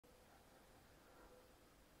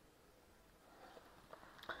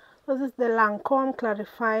This is the Lancome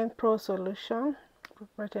Clarifying Pro Solution,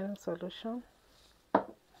 Brightening Solution.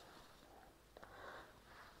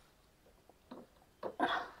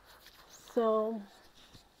 So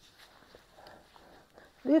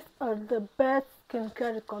these are the best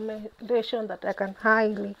skincare recommendations that I can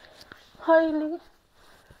highly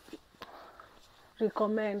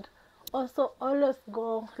recommend. Also, always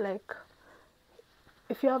go, like,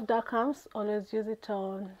 if you have dark arms, always use it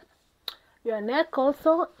on your neck.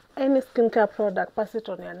 Also, any skincare product, pass it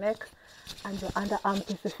on your neck and your under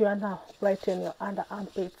armpits if you want to brighten your under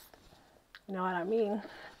armpits. You know what I mean?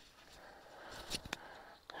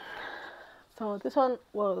 So this one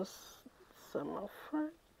was summer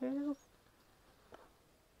fragrance.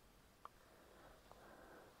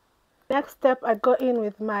 Next step, I go in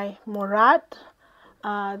with my Murad.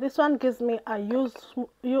 This one gives me a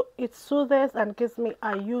it soothes and gives me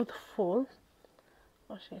a youthful.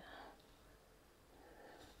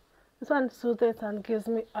 This one soothes and gives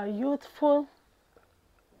me a youthful,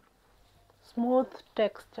 smooth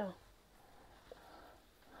texture.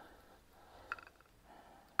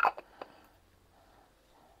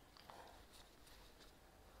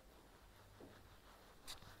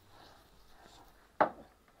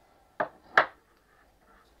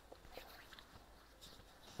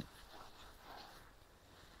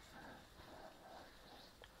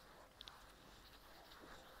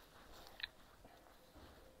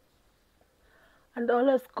 And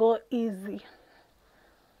always go easy.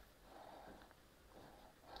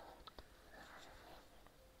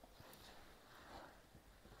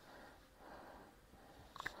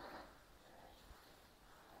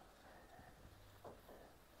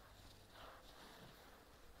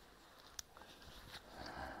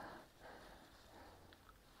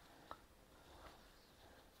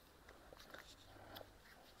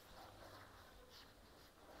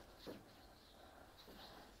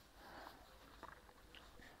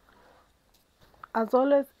 As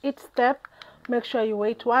always, each step, make sure you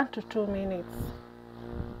wait 1 to 2 minutes.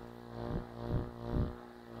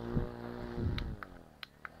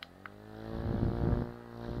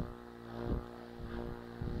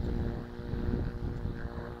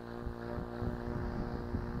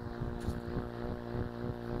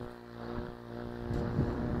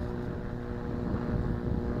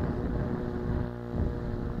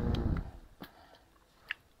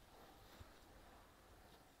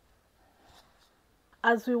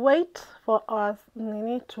 As we wait for our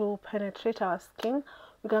nini to penetrate our skin,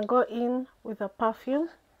 we can go in with a perfume.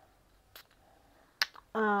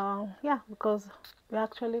 Yeah, because we're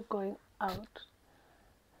actually going out.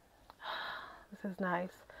 This is nice.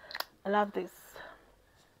 I love this.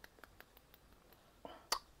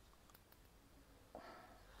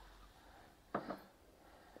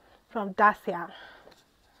 From Dacia.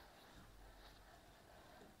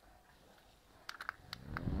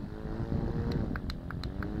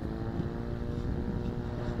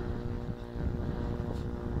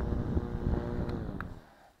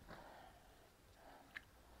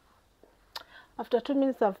 After 2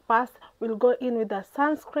 minutes have passed, we'll go in with the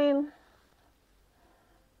sunscreen.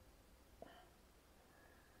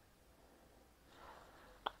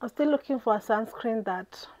 I'm still looking for a sunscreen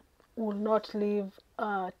that will not leave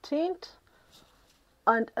a tint.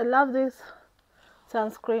 And I love this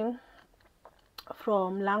sunscreen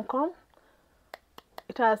from Lancome.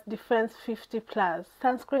 It has Defense 50 Plus.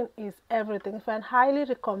 Sunscreen is everything. If I highly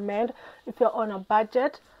recommend, if you're on a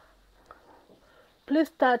budget, please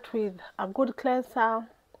start with a good cleanser,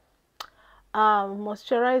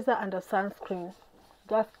 moisturizer, and a sunscreen.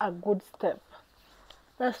 That's a good step.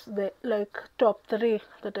 That's the top 3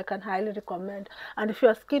 that I can highly recommend. And if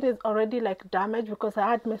your skin is already damaged, because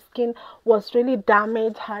I had my skin was really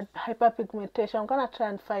damaged, had hyperpigmentation. I'm gonna try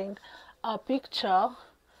and find a picture.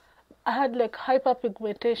 I had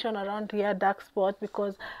hyperpigmentation around here, dark spot,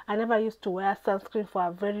 because I never used to wear sunscreen for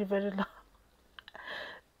a very long.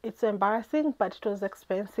 It's embarrassing, but it was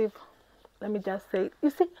expensive. Let me just say, you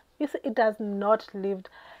see, it does not leave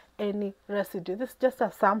any residue. This is just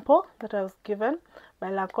a sample that I was given by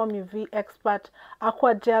Lancome UV Expert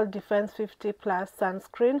Aqua Gel Defense 50 Plus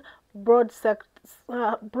Sunscreen, broad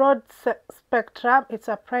spectrum. It's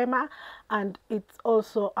a primer and it's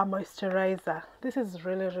also a moisturizer. This is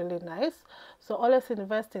really nice. So always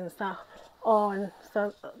invest in on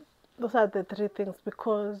those are the 3 things,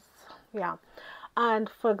 because yeah. And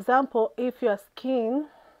for example, if your skin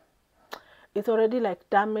is already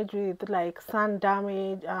damaged with sun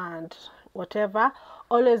damage and whatever,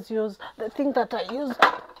 always use the thing that I use.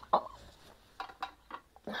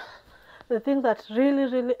 The thing that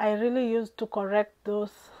I really use to correct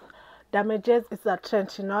those damages is a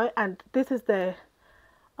trenching oil, and this is the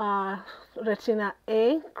uh, retina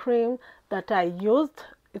A cream that I used.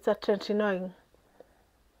 It's a tretinoin.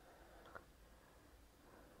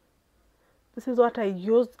 This is what I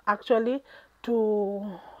used actually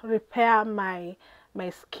to repair my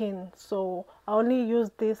skin. So I only use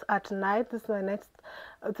this at night. This is my next.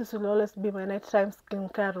 This will always be my nighttime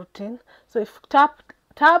skincare routine. So if tap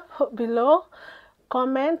below,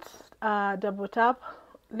 comment, double tap,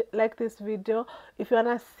 like this video if you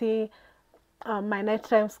wanna see my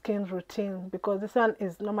nighttime skin routine, because this one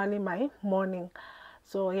is normally my morning.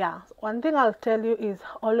 So yeah, one thing I'll tell you is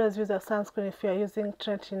always use a sunscreen if you're using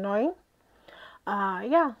tretinoin.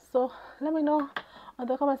 Yeah, so let me know on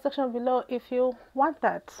the comment section below if you want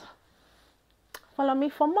that. Follow me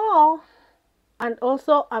for more. And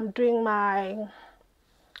also I'm doing my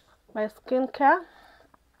skincare.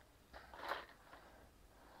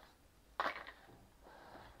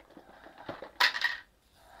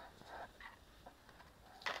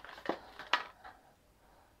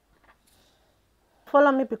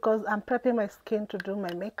 Follow me because I'm prepping my skin to do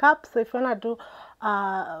my makeup. So if you want to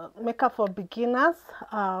do makeup for beginners,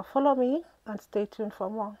 follow me and stay tuned for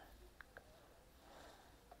more.